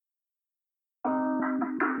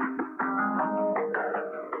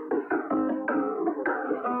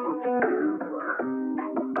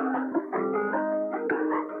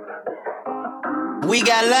We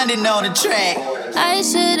got London on the track. I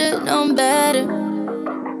should've known better.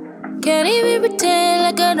 Can't even pretend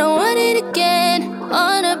like I don't want it again.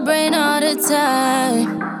 On the brain all the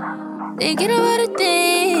time, thinking about the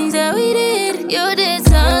things that we did. You did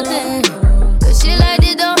something, cause shit like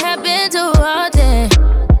this don't happen too often.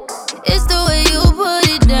 It's the way you put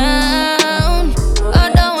it down,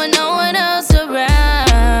 although when no one else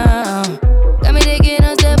around. Got me taking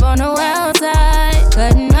a step on the wild side,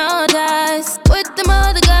 cutting all ties with them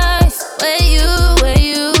other guys. Where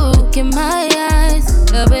you look in my eyes,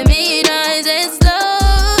 helping me nice and slow.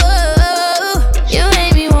 You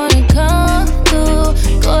made me wanna come through,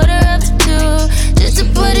 quarter up to 2, just to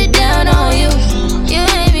put it down on you. You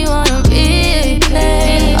made me wanna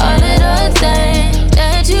replay all of the things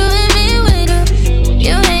that you and me went through.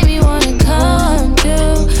 You made me wanna come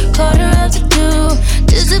through, quarter up to 2,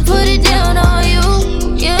 just to put it down on you.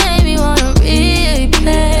 You made me wanna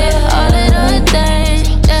replay all of the things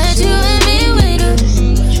that you and me went through.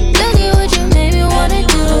 Look at what you made me wanna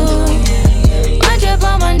do. I drop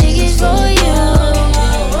all my niggas for you.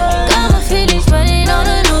 Got my feelings running on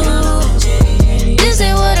the news. This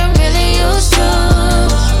ain't what I'm really used to.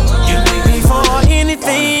 Before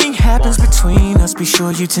anything happens between us, be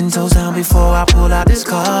sure you 10 toes down before I pull out this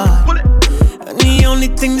card. And the only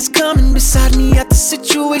thing that's coming beside me at the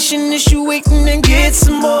situation is you waiting and get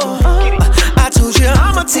some more. I told you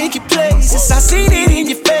I'ma take your places, I seen it in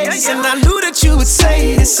your face, and I knew that you would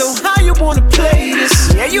say this. So how you wanna play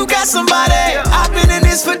this? Yeah, you got somebody. I've been in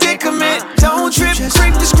this predicament. Don't trip,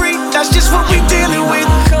 creep discreet. That's just what we dealing with.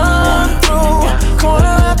 Come through,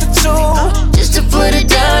 quarter after 2, Just to put it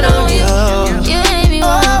down on you. You made me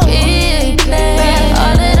wanna replay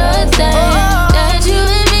all of the things that you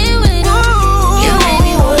and me went through. You made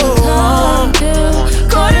me wanna come through,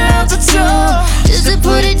 quarter after 2, just to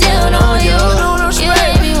put it down on you. You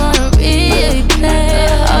made me wanna replay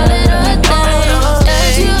all of the things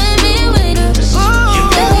that you and me went through.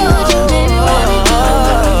 Look at what you made me wanna do.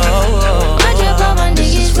 I drop all my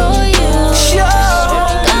niggas for you.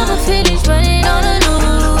 Got my feelings running on the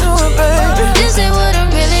news. This ain't what I'm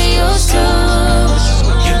really used to.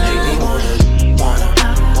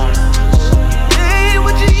 ain't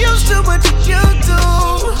what you used to, what you used to.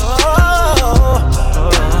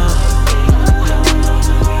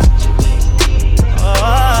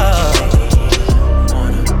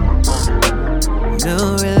 New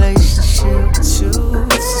relationship with you,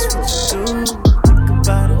 this is what you do. Think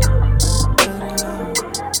about it.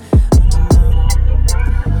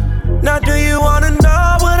 Now do you wanna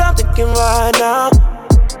know what I'm thinking right now?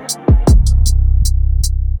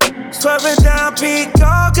 Swerving down peak,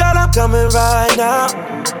 oh girl, I'm coming right now.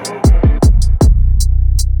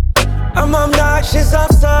 I'm obnoxious,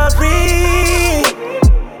 I'm sorry.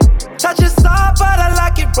 Touch it soft, but I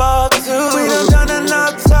like it raw too. We done done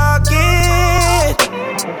enough talking.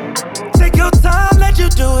 Take your time, let you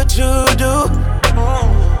do what you do.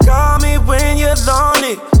 Call me when you're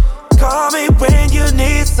lonely. Call me when you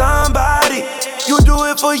need somebody. You do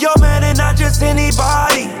it for your man and not just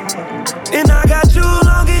anybody. And I got you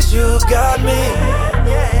long as you got me.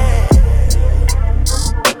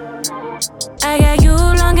 I got you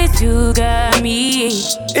long as you got me.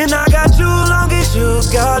 And I got you long as you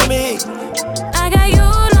got me. I got you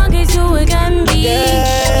long as you got me.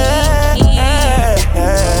 Yeah.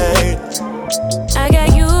 I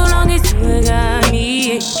got you long as you got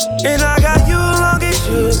me. And I got you long as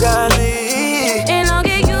you got me. And long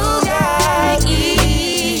as you got me.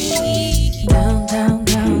 Down, down,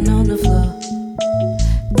 down on the floor.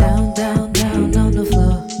 Down, down, down on the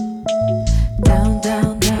floor. Down,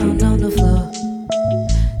 down, down on the floor.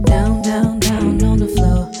 Down, down, down on the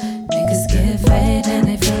floor. Niggas get fed and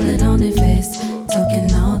they feel it on their face.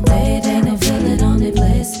 Talking all day, then they feel it on their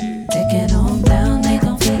place. Take it on down, they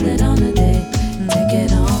gon' feel it on the day. Take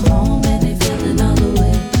it on home and they feel it all the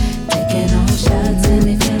way. Take it on shots and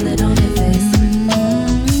they feel it on their face.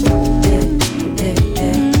 Yeah, yeah,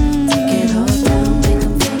 yeah. Take it all down, make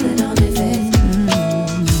them feel it on their face.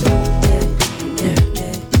 Yeah, yeah,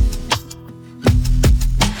 yeah.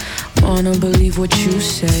 Wanna believe what you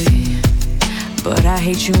say, but I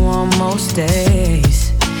hate you on most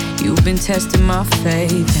days. You've been testing my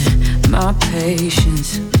faith and my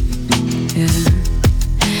patience,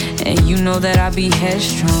 yeah. And you know that I be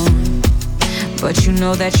headstrong, but you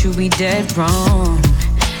know that you be dead wrong.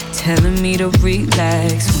 Telling me to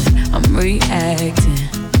relax when I'm reacting,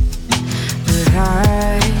 but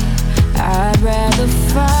I'd rather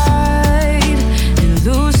fight and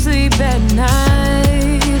lose sleep at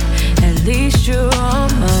night. At least you're on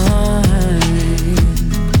mine.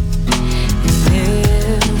 And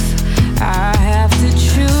if I have to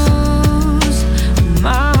choose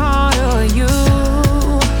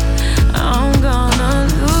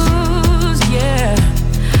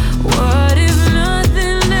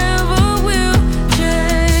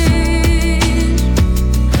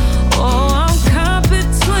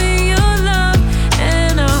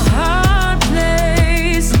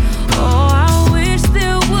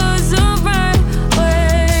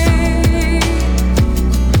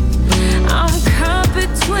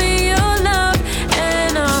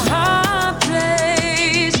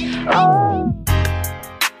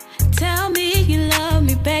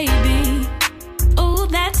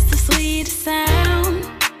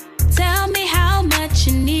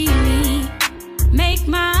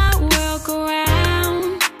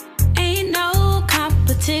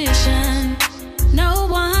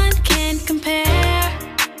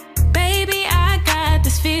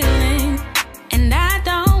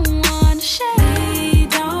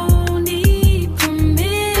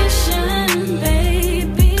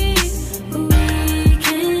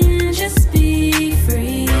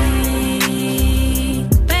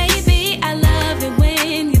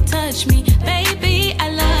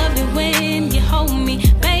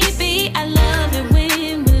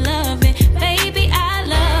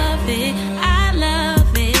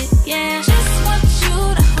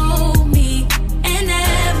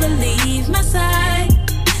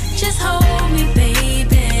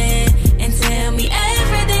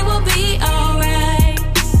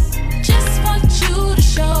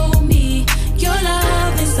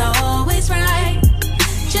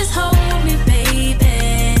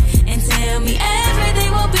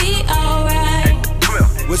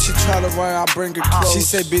front, I bring her close. She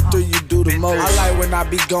say, big three, you do the most. I like when I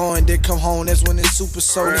be going, then come home, that's when it's super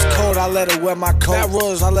so. It's cold, I let her wear my coat. That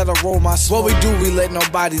rose, I let her roll my smoke. What we do, we let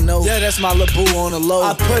nobody know. Yeah, that's my little boo on the low.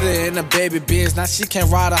 I put her in a baby Benz, now she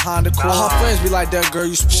can't ride a Honda Accord. All her friends be like, that girl,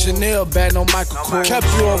 you Chanel bag, no Michael Kors. Kept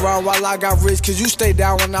you around while I got rich, cause you stayed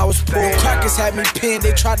down when I was poor. Crackers had me pinned,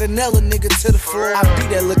 they tried to nail a nigga to the floor. I beat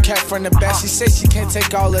that little cat from the back, she said she can't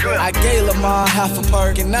take all of that. I gave her mine half a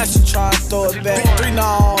perk, and now she tryna throw it back. Big three,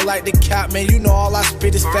 now I don't like the cap, man, you know all I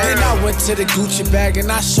spit is fat. Then I went to the Gucci bag,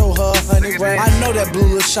 and I show her 100 racks. I know that blue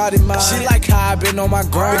little shot in mine. She like how I been on my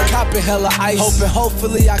grind. Been copping hella ice,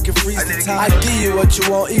 hopefully I can freeze the time. I give you what you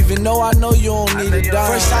want, even though I know you don't need a dime.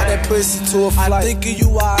 Fresh out that pussy to a flight. I think of you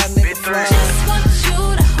while a nigga fly. Just want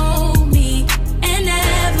you to hold me and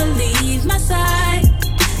never leave my side.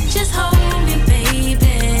 Just hold me,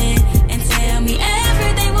 baby, and tell me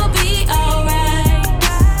everything will be alright.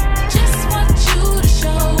 Just want you to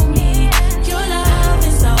show me your love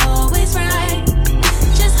is always right.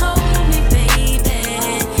 Just hold me,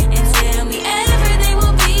 baby, and tell me everything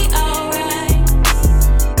will be alright.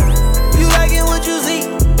 You liking what you see?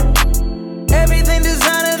 Everything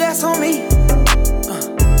designer, that's on me.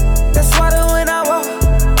 That's why that when I walk,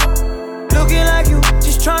 looking like you,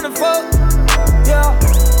 just tryna fuck. Yeah,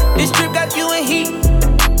 this trip got you in heat.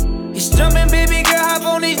 It's jumping, baby girl, hop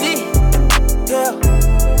on this D. Yeah,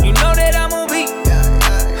 you know that I'm on beat.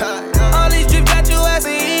 All these trips got you as a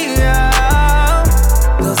heat. Yeah,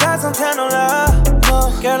 those eyes don't tell no love.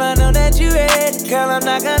 No, girl, I know that you ready. Girl, I'm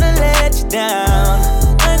not gonna let you down.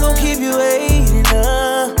 I ain't gon' keep you waiting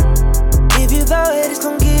up. If you thought it, it's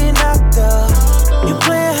gon' get knocked up. You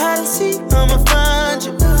playing hide and seek, I'ma find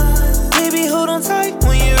you. Baby, hold on tight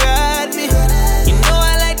when you ride me. You know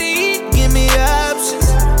I like to eat, give me options.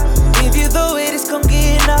 If you throw it, it's gon'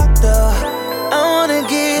 get knocked up. I wanna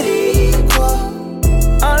get equal.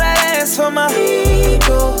 All I ask for my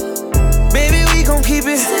ego. Baby, we gon' keep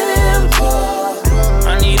it simple.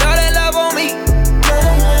 I need all that love on me.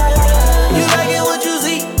 You like it what you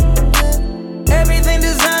see. Everything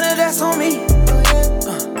designer, that's on me.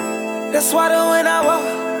 That's why that when I walk,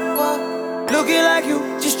 looking like you,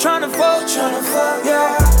 just tryna fuck,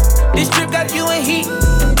 yeah. This trip got you in heat.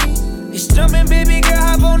 It's jumping, baby girl,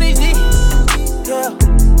 hop on this D. Yeah,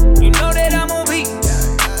 you know that I'm on beat.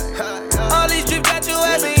 All these trips got you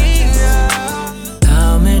as a heat. Yeah.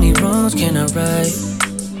 How many wrongs can I right?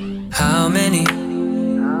 How many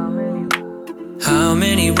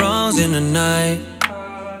wrongs in the night?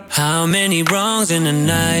 How many wrongs in the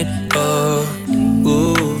night? Oh,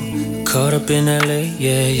 ooh. Caught up in LA,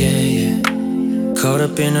 yeah, yeah, yeah. Caught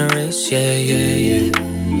up in a race, yeah, yeah, yeah.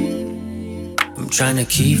 I'm tryna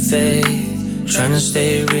keep faith, tryna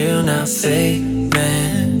stay real, not fake,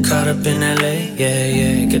 man. Caught up in LA, yeah,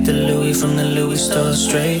 yeah. Get the Louis from the Louis store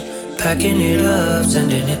straight. Packing it up,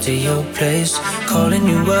 sending it to your place. Calling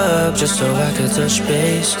you up just so I could touch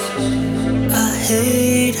base. I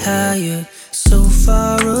hate how you're so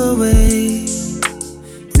far away.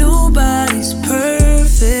 Nobody's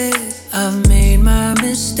perfect, I've made my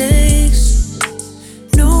mistakes.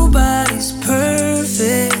 Nobody's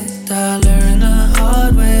perfect, I learned the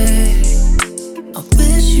hard way. I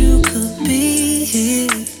wish you could be here,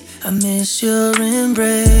 I miss your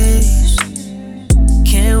embrace.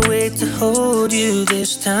 Can't wait to hold you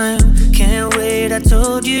this time. Can't wait, I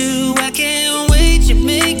told you I can't wait. You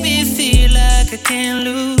make me feel like I can't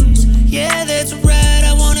lose. Yeah, that's right,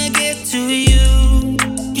 I wanna get to you.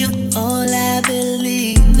 You're all I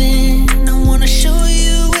believe in. I wanna show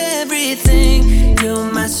you everything.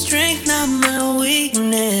 You're my strength, not my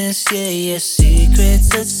weakness. Yeah, your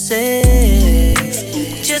secrets are safe,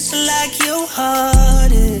 just like your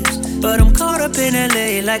heart is. But I'm caught up in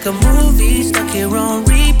LA like a movie, stuck here on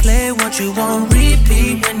replay. Want you on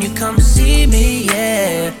repeat when you come see me,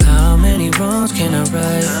 yeah. How many wrongs can I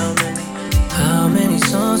right? How many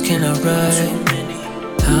songs can I write?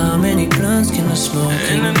 How many blunts can I smoke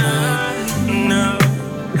in the night? No,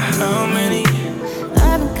 how many?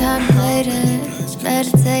 I've been contemplating,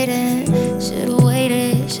 meditating. Should've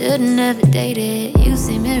waited, should've never dated. You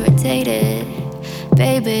seem irritated.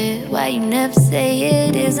 Baby, why you never say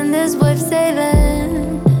it? Isn't this worth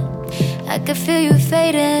saving? I can feel you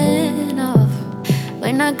fading off.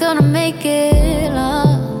 We're not gonna make it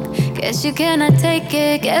long. Guess you cannot take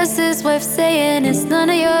it. Guess it's worth saying. It's none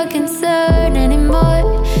of your concern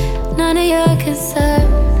anymore. None of your concern.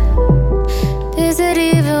 Is it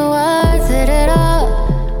even worth it at all?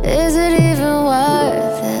 Is it even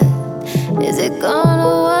worth it? Is it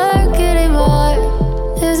gonna work anymore?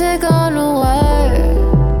 Is it gonna work?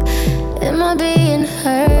 Am I being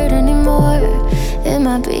hurt anymore? Am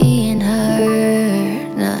I being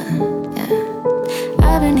hurt? Nah.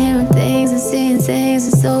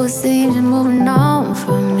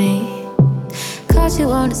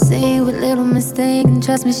 wanna see what little mistake. And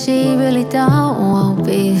trust me, she really don't want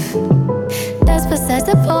beef. That's besides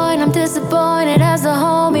the point, I'm disappointed as a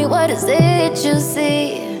homie. What is it you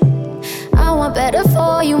see? I want better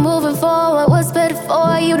for you moving forward. What's better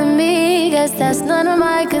for you to me? Guess that's none of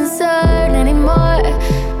my concern anymore.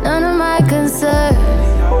 None of my concern.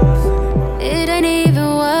 It ain't even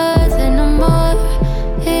worth it no more.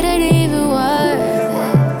 It ain't even worth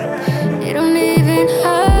it. It don't even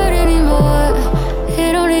hurt anymore.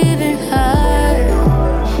 It don't even hurt.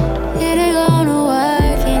 It ain't gonna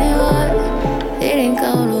work anymore. It ain't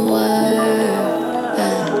gonna work.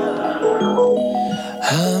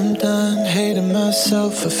 I'm done hating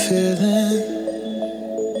myself for feeling.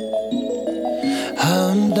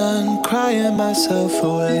 I'm done crying myself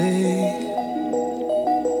away.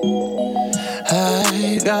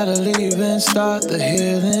 I gotta leave and start the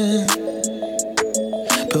healing.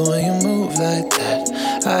 But when you move like that,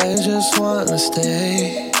 I just wanna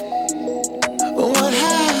stay. What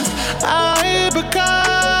have I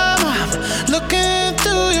become? I'm looking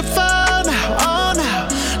through your phone now, oh now.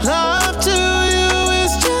 Love to you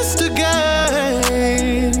is just a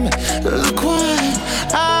game. Look what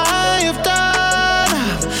I have done.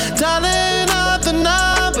 I'm dialing up the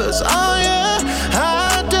numbers, oh yeah.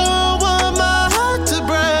 I don't want my heart to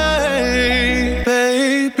break,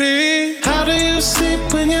 baby. How do you sleep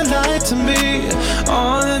when you lie to me?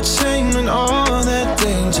 All that shame and all that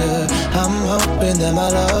danger. I'm hoping that my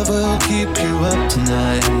love will keep you up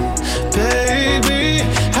tonight, baby.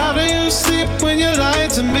 How do you sleep when you lie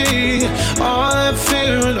to me? All that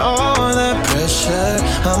fear and all that pressure.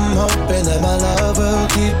 I'm hoping that my love will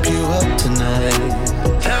keep you up tonight.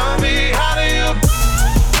 Tell me, how do you?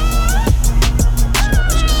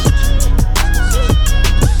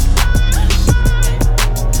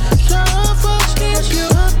 Love will keep you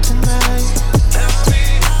up tonight. Tell me.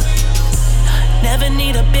 Never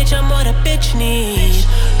need a bitch, I'm what a bitch need.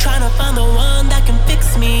 Tryna find the one that can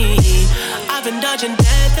fix me. I've been dodging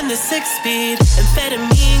death in the 6-speed.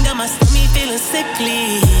 Amphetamine got my stomach feeling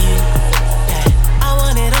sickly. Yeah, I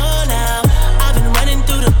want it all now. I've been running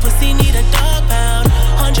through the pussy, need a dog pound.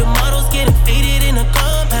 100 models getting faded in a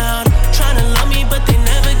compound. Tryna love me, but they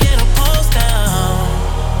never get a pulse down.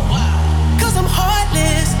 Cause I'm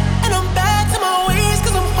heartless, and I'm back to my ways,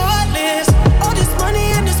 cause I'm heartless. All this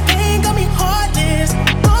money and this pain got me heartless.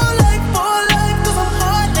 All life, cause I'm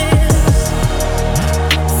heartless.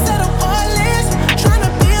 Said I'm heartless, tryna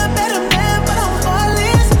be a better man, but I'm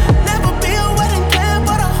heartless. Never be a wedding plan,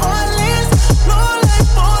 but I'm heartless. No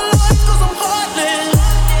life, cause I'm heartless.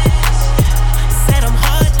 Said I'm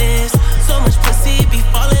heartless, so much pussy be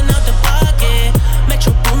falling out the pocket.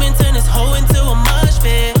 Metro Boomin turn this hoe into a mosh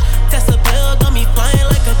pit. Tesla bill got me flying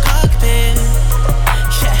like a cockpit.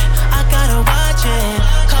 Yeah, I gotta watch it.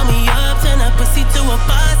 Call me up, turn that pussy to a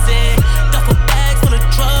faucet. Duffel bags full of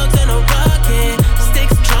drugs and a rocket.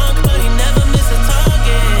 Sticks drunk, but he never miss a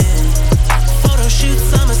target. Photo shoots,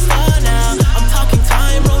 I'm a star now. I'm talking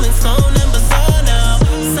time, rolling stone and bazaar now.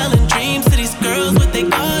 Selling dreams to these girls with their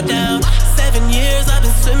guard down. 7 years I've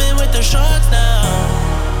been swimming with the sharks now.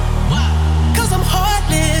 Cause I'm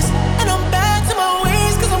heartless, and I'm back to my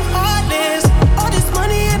ways, cause I'm heartless. All this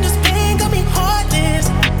money and this pain got me heartless.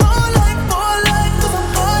 All life, cause I'm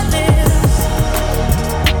heartless.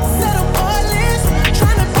 Said I'm heartless,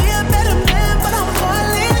 tryna be a better man, but I'm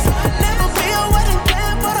heartless. Never be a wedding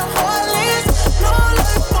plan, but I'm heartless. No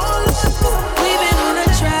life, cause I'm We've been on a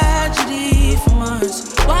tragedy for months.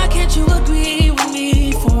 Why can't you agree with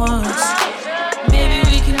me for once? Maybe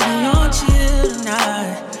we can be on chill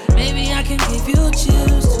tonight. Maybe I can give you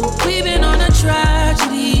chills too. We've been on a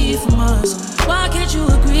tragedy for months. Why can't you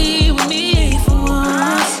agree with me for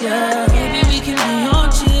once? Yeah, maybe we can be on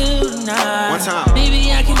chill tonight. One time.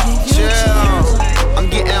 Maybe I can give you chills. Chill. I'm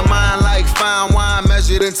getting mine like fine wine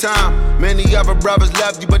measured in time. Many other brothers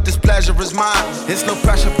love you, but this pleasure is mine. It's no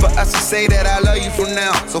pressure for us to say that I love you from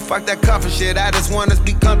now. So fuck that comfort shit, I just want us to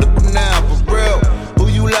be comfortable now. For real, who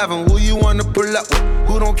you loving, who you wanna pull up with?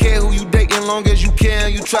 Who don't care who you dating, long as you care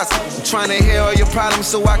and you trust me. I'm trying to hear all your problems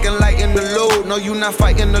so I can lighten the load. No, you not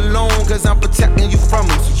fighting alone, cause I'm protecting you from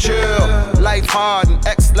them. So chill. Life hard and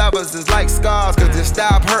ex-lovers is like scars, cause they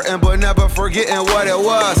stop hurting but never forgetting what it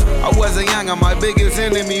was. I wasn't young and my biggest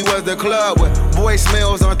enemy was the club with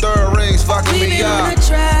voicemails on third rings fucking me up.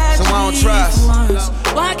 So I don't trust.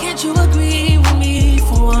 Why can't you agree with me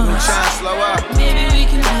for I'm once? trying to slow up. Maybe we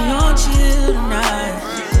can be on chill tonight.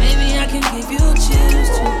 Maybe I can give you chills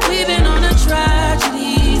too. We've been on a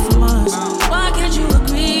tragedy for months. Why can't you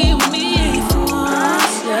agree with me for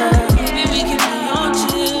once? Yeah, maybe we can be on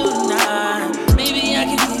chill tonight. Maybe I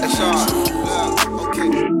can give you chills.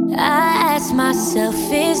 I asked myself,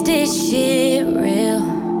 is this shit real?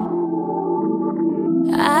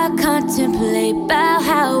 I contemplate about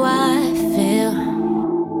how I feel,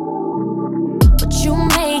 but you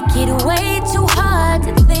make it way too hard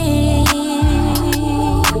to think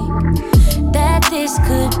that this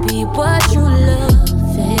could be what you love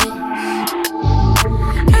is.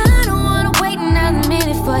 I don't wanna wait another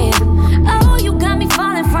minute for you. Oh, you got me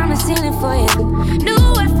falling from the ceiling for you. Knew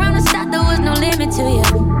it from the start, there was no limit to you.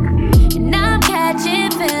 And I'm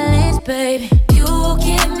catching feelings, baby. You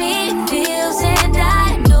give me feels, and I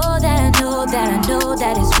know that I know that I know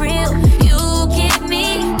that it's real. You give me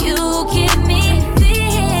feels.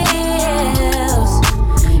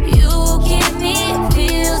 You give me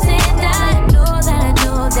feels, and I know that I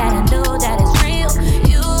know that I know that it's real.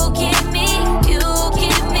 You give me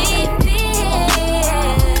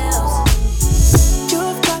feels.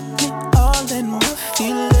 You've got me all in my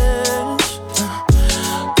feelings.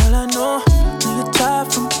 Girl, I know you're tired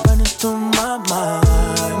from running through my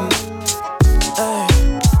mind. Ay.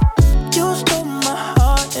 You stole my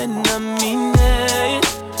heart and I mean it.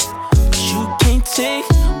 But you can't take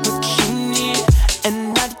what you need and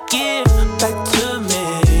not give back to me.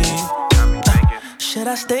 Should I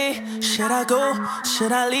stay? Should I go?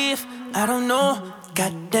 Should I leave? I don't know.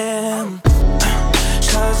 Goddamn.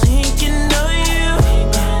 'Cause thinking of you,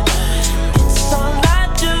 it's all I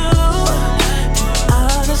do.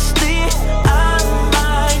 Honestly, I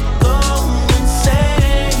might go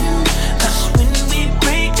insane. 'Cause when we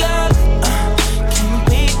break up, can't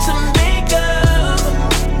wait to make up.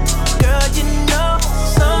 Girl, you know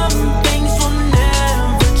some things will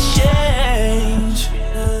never change.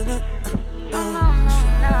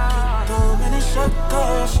 So many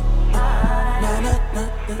circles.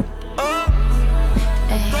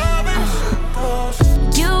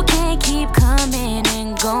 You can't keep coming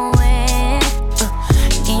and going,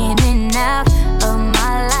 in and out of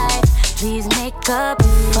my life. Please make up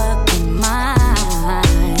your fucking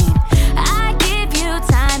mind. I give you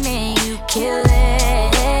time and you kill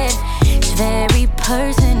it. It's very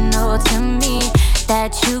personal to me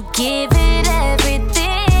that you give it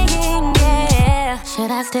everything, yeah.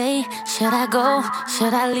 Should I stay? Should I go?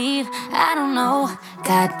 Should I leave? I don't know.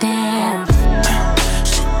 Goddamn.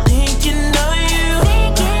 Thinking of you,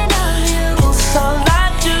 it's all I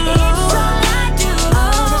do.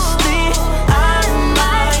 Honestly, I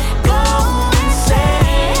might go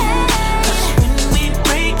insane. 'Cause when we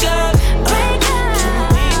break up, can't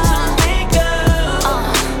wait to make up.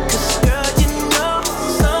 'Cause girl, you know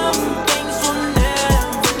some things will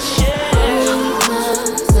never change.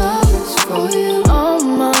 Love is for you. All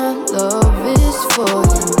my love is for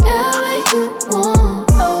you. Whatever you want,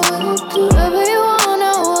 I will do. Whatever you want, I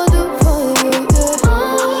will do for you. Yeah.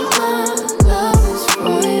 All my love is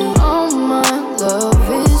for you. All my love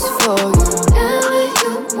is for you. Whatever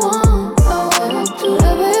you want, I will do.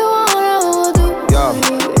 Whatever you want, I will do Yo,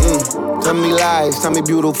 for you. tell me lies, tell me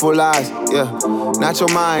beautiful lies, yeah. Not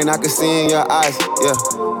your mind, I can see in your eyes, yeah.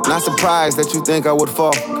 Not surprised that you think I would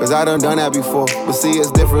fall, 'cause I done that before. But see,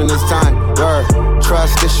 it's different this time, word.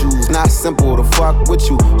 Trust issues, not simple to fuck with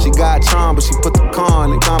you. She got charm, but she put the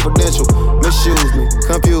con in confidential. Misuse me,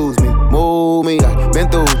 confuse me, move me. I've been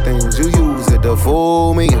through things, you use it to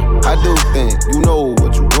fool me. I do think you know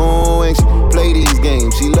what you doing. She play these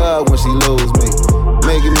games, she love when she lose me.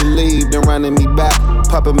 Making me leave, then running me back.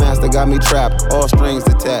 Puppet master got me trapped, all strings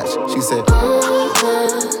attached. She said, All my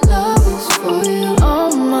love is for you.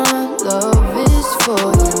 All my love is for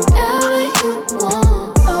you. Whatever you want,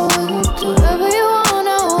 I will do. Whatever you want, I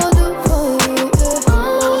will do for you. Yeah.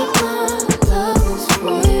 All my love is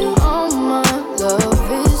for you. All my love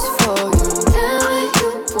is for you. Whatever you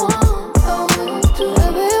want, I will do.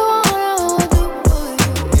 Whatever you want, I will do for you.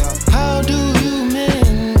 How do you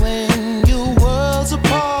mend when your worlds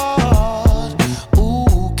apart?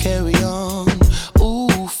 Ooh, carry on.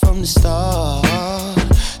 Ooh, from the start.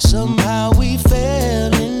 Somehow we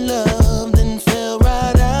fell in love, then fell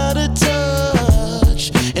right out of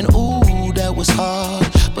touch. And ooh, that was hard,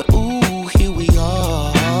 but ooh, here we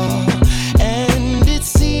are. And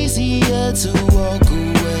it's easier to walk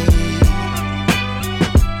away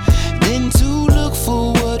than to look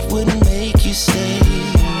for what would make you stay.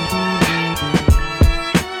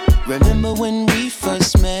 Remember when we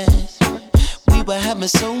first met? We were having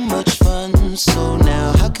so much fun. So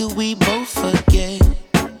now how could we both forget?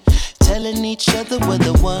 Telling each other we're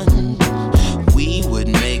the one. We would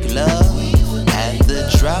make love at the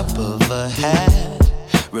drop of a hat.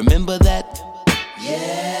 Remember that?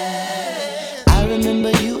 Yeah. I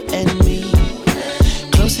remember you and me,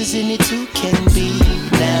 close as any two can be.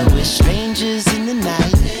 Now we're strangers in the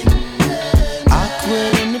night,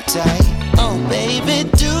 awkward and uptight. Baby,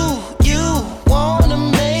 do you wanna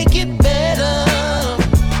make it better?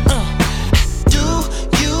 Do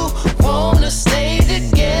you wanna stay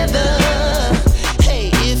together? Hey,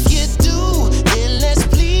 if you do, then let's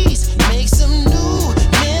please make some new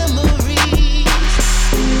memories.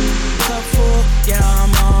 Cup full, yeah,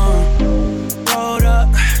 I'm on. Rolled up,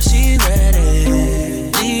 she ready.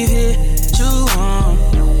 Leave here, chew on.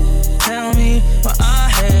 Tell me what I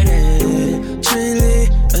hated. Truly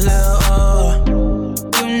a little,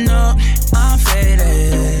 you know I'm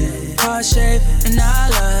faded. Heart shape and I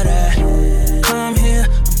love that. Come here,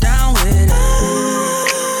 I'm down with it.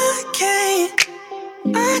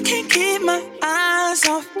 I can't keep my eyes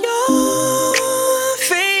off your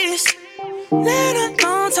face. Let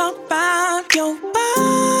alone talk about your body.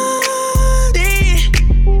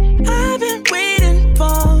 I've been waiting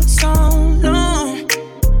for so long.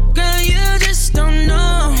 Girl, you just don't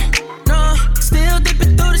know. No, still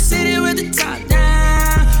dipping through the city with the top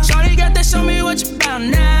down. Shorty got that, show me what you about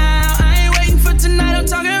now. I ain't waiting for tonight, I'm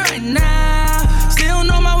talking right now. Still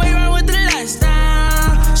know my way around with the lights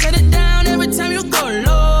down. Shut it down every time you go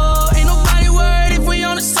low. Ain't nobody worried if we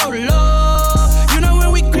on a solo. You know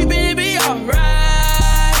when we creepin', it be alright.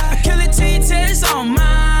 I kill it till you tell it's all mine.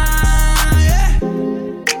 Yeah.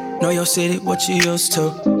 Know your city, what you used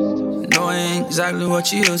to. Know it ain't exactly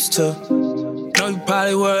what you used to. Know you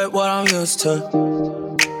probably worried what I'm used to.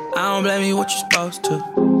 I don't blame you, what you supposed to.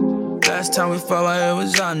 Last time we fought, it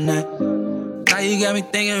was on that. Now you got me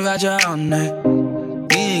thinking about you all night.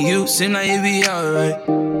 Me and you seem like it be alright.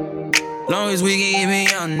 Long as we can keep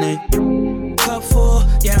it on it. Cup full,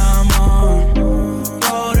 yeah, I'm on.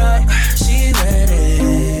 Hold up, she ready.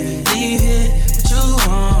 Leave here, what you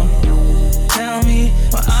want. Tell me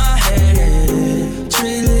what I hated.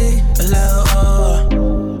 Truly a little,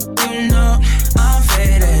 you know I'm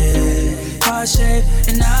faded. Heart shape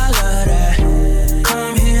and I love that.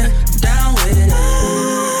 Come here, I'm down with it.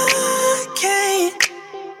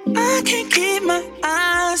 I can't keep my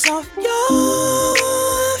eyes off your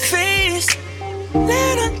face.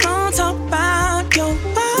 Let alone talk about your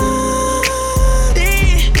body.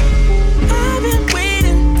 I've been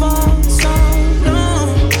waiting for so long.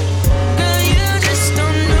 Girl, you just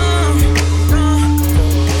don't know. No.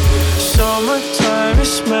 Summertime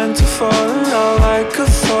is meant to fall in love. I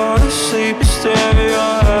could fall asleep and stare at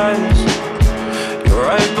your eyes. You're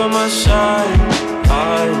right by my side.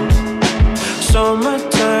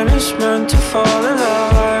 Summertime is meant to fall in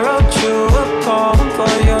love. I wrote you a poem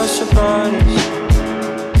for your surprise.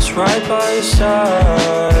 It's right by your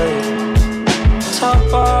side.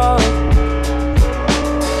 Top off.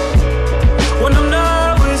 When I'm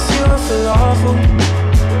not with you, I feel awful.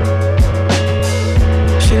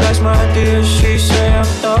 She likes my ideas, she say I'm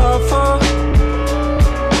thoughtful.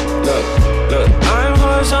 Look, I'm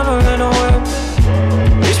hers on a little whip.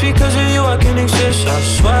 It's because of you I can exist, I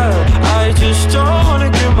swear. I just don't wanna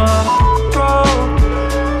get my broke.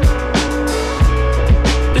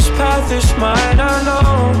 This path is mine, I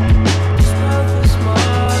know. This path is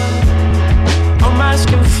mine. I'm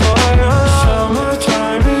asking for your love.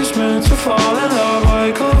 Summertime is meant to fall in love.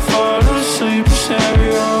 I could fall asleep and stare at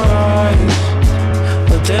your eyes,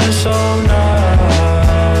 but they're so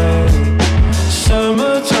nice.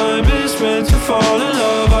 Summertime is meant to fall in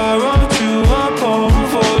love. I wrote you a poem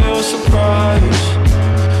for your surprise.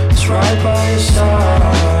 It's right by your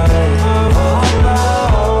side.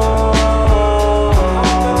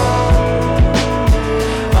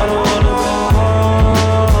 I don't wanna go home.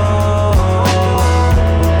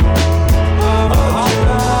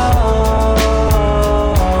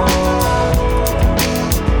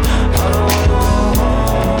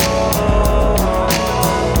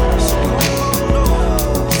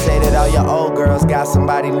 Say that all your old girls got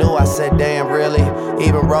somebody new. I said, damn, really?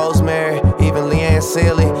 Even Rosemary, even Leanne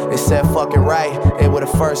Sealy, they said fucking right, they were the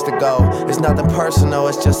first to go. It's nothing personal,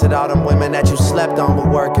 it's just that all them women that you slept on were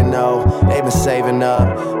working, though. They been saving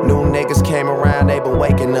up, new niggas came around, they been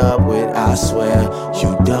waking up with, I swear,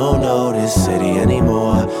 you don't know this city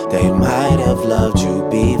anymore. They might have loved you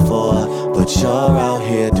before, but you're out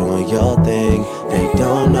here doing your thing, they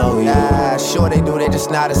don't know you. Sure they do, they just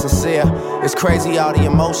not as sincere. It's crazy all the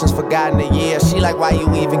emotions forgotten a year. She like, why you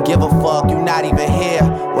even give a fuck, you not even here.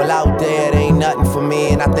 Well, out there it ain't nothing for me,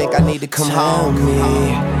 and I think I need to come home. Tell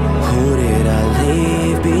me, who did I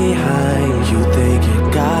leave behind? You think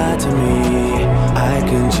it got to me? I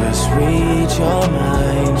can just read your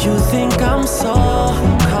mind. You think I'm so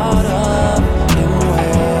caught up in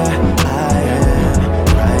where I am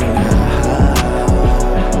right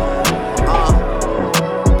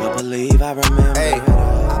now. But believe I remember. Hey.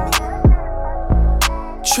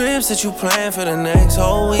 Trips that you plan for the next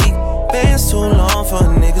whole week. Bands too long for a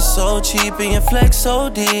nigga so cheap and your flex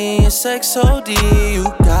OD and sex OD. You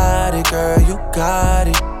got it, girl, you got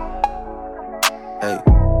it. Hey,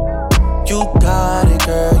 you got it,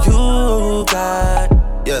 girl, you got it.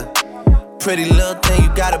 Yeah, pretty little thing, you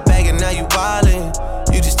got a bag and now you wildin'.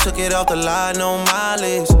 You just took it off the line, no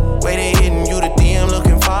mileage. Way they hitting you, the DM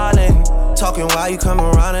looking violent. Talking while you come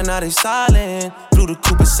around and now they silent. Blew the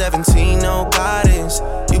coupe at 17, no guidance.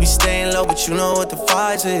 You be staying low, but you know what the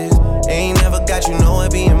fight is. Ain't never got you know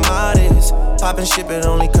it being modest. Poppin' shit, but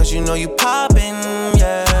only cause you know you poppin',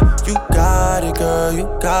 yeah. You got it, girl, you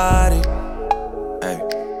got it. Hey.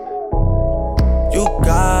 You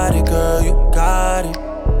got it, girl, you got it.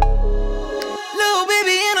 Little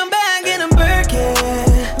baby and I'm back in a Birkin.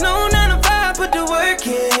 No 9 to 5, put the work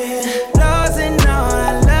in. Laws and all,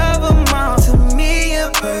 I love them all. To me,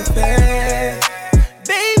 you're perfect.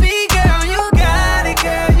 Baby girl, you got it,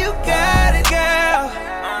 girl. You got it, girl.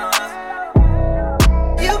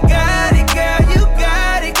 You got it, girl. You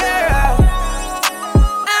got it, girl.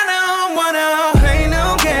 I don't wanna play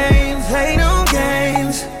no games, play no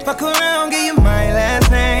games. Fuck around, give you my last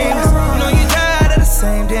name. You know you tired of the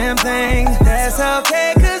same damn thing. That's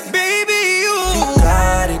okay, cause baby, you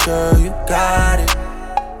got it, girl, you got it.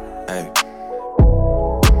 Hey.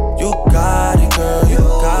 You got it, girl, you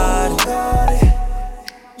got it.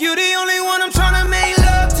 You the only one I'm tryna make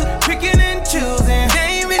love to, picking and choosing.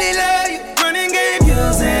 They ain't really love you, running game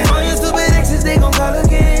using. All your stupid exes, they gon' call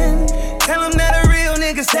again. Tell them that a real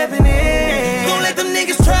nigga stepping in. Gon' let them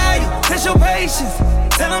niggas try you, test your patience.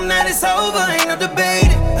 Tell them that it's over, ain't no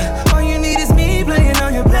debating. All you need is me playing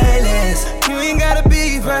on your playlist. You ain't gotta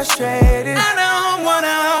be frustrated. I don't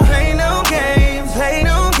wanna play no games, play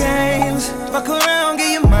no games. Fuck around,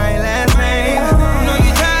 give you my last name. You know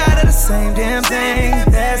you tired of the same damn thing.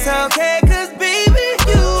 That's okay, cause baby,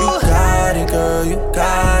 you got it, girl, you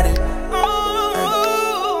got it.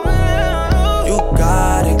 You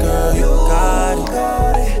got it, girl, you got it.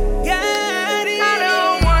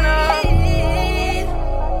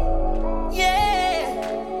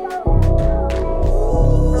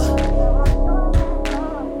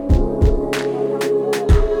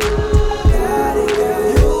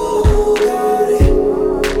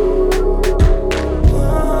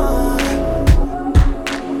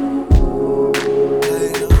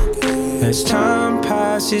 As time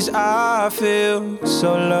passes, I feel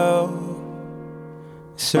so low.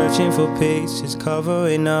 Searching for pieces,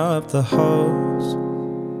 covering up the holes.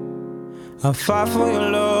 I'll fight for your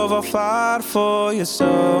love, I'll fight for your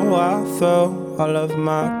soul. I'll throw all of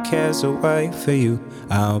my cares away for you.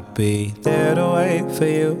 I'll be there to wait for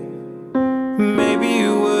you. Maybe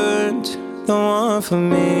you weren't the one for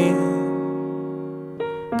me,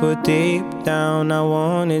 but deep down I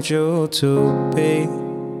wanted you to be.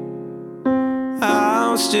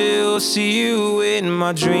 I'll still see you in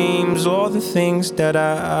my dreams. All the things that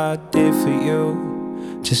I did for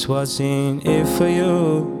you just wasn't it for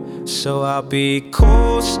you. So I'll be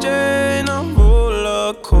coasting, I'm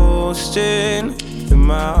roller coasting through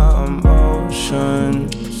my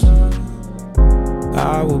emotions.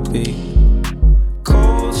 I will be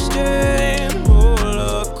coasting,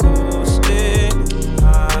 roller coasting.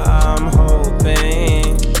 I'm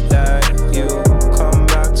hoping that you come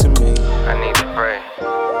back to me. I need to pray.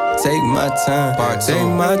 Take my time, take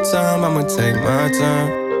my time, I'ma take my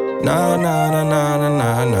time. Nah, nah, nah, nah, nah,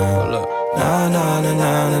 nah, nah. Nah, nah, nah,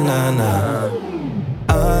 nah, nah, nah.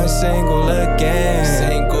 I'm single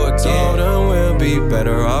again. Told them we'll be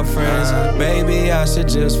better off friends. Maybe I should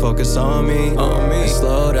just focus on me. And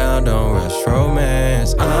slow down, don't rush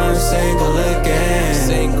romance. I'm single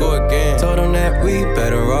again. Told them that we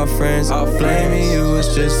better off friends. Blaming you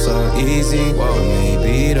is just so easy. But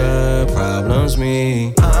maybe the problem's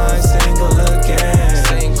me. I'm single again.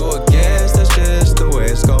 Guess that's just the way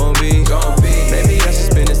it's gon' be. Maybe I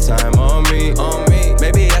should spend this time on me.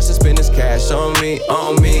 Maybe I should spend this cash on me.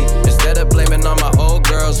 Instead of blaming all my old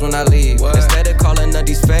girls when I leave. Instead of calling up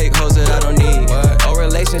these fake hoes that I don't need. Old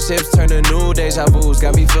relationships turn to new deja vus.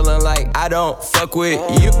 Got me feeling like I don't fuck with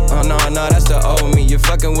you. Oh no, that's the old me. You're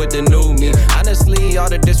fucking with the new me. Honestly, all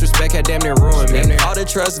the disrespect had damn near ruined me. All the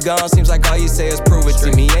trust gone, seems like all you say is prove it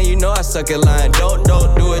to me. And you know I suck at lying. Don't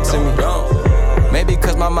do it to me. Maybe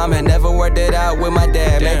cause my mom had never worked it out with my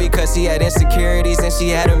dad. Maybe cause he had insecurities and she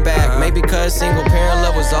had him back. Maybe cause single parent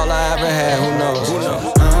love was all I ever had. Who knows?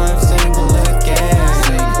 I'm single again.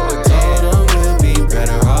 Told them we'll be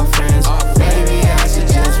better off friends. Maybe I should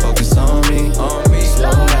just focus on me.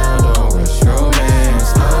 Slow down, don't rush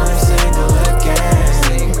romance. I'm single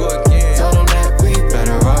again. Told them that we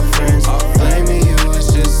better off friends. Blaming you is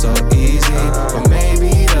just so easy. But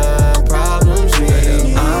maybe the problem's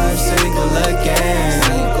me. I'm single.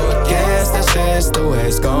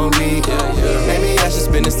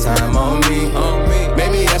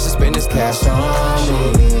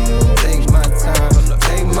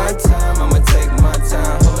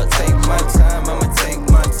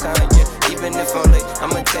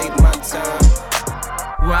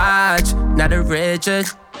 with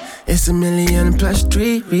you. It's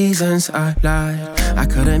 1,000,000+3 reasons I lied. I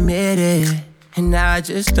could admit it. And I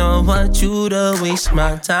just don't want you to waste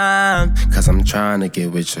my time. Cause I'm trying to get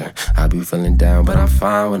with you. I be feeling down, but I'm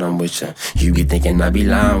fine when I'm with you. You be thinking I be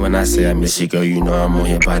lying when I say I miss you, girl. You know I'm on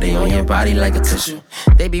your body like a tissue.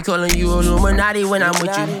 They be calling you Illuminati when I'm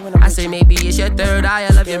with you. I say maybe it's your third eye,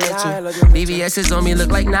 I love your mental. BBS is on me, look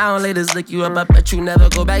like now and later lick you up. I bet you never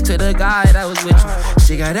go back to the guy that was with you.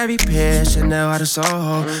 She got every pair, Chanel out of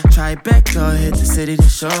Soho. Try back, go hit the city to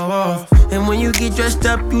show off. And when you get dressed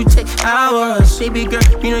up, you take hours. Baby girl,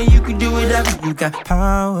 you know you can do whatever. You got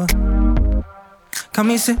power. Got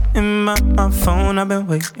me sitting by my phone, I've been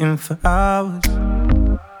waiting for hours.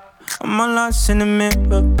 I'm all lost in the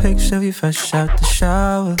mirror, picture of you fresh out the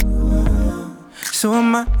shower. So I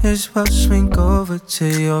might as well swing over to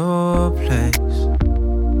your place.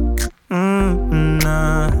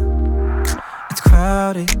 Nah, it's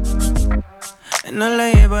crowded in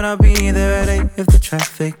LA, but I'll be there at 8 if the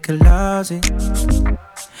traffic allows it.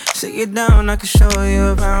 Sit you down, I can show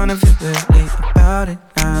you around if you're really about it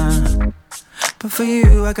now. But for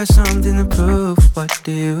you, I got something to prove. What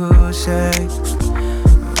do you say?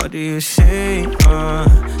 What do you say?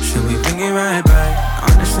 Should we bring it right back?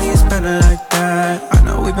 Honestly, it's better like that. I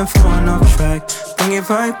know we've been falling off track. Bring it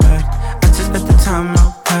right back. I just let the time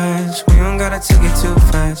out pass. We don't gotta take it too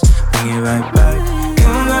fast. Bring it right back. You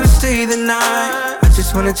don't gotta stay the night. I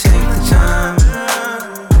just wanna take the time.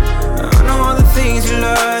 I know all the things you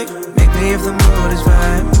like. Maybe if the mood is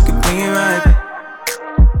right, we can bring it right.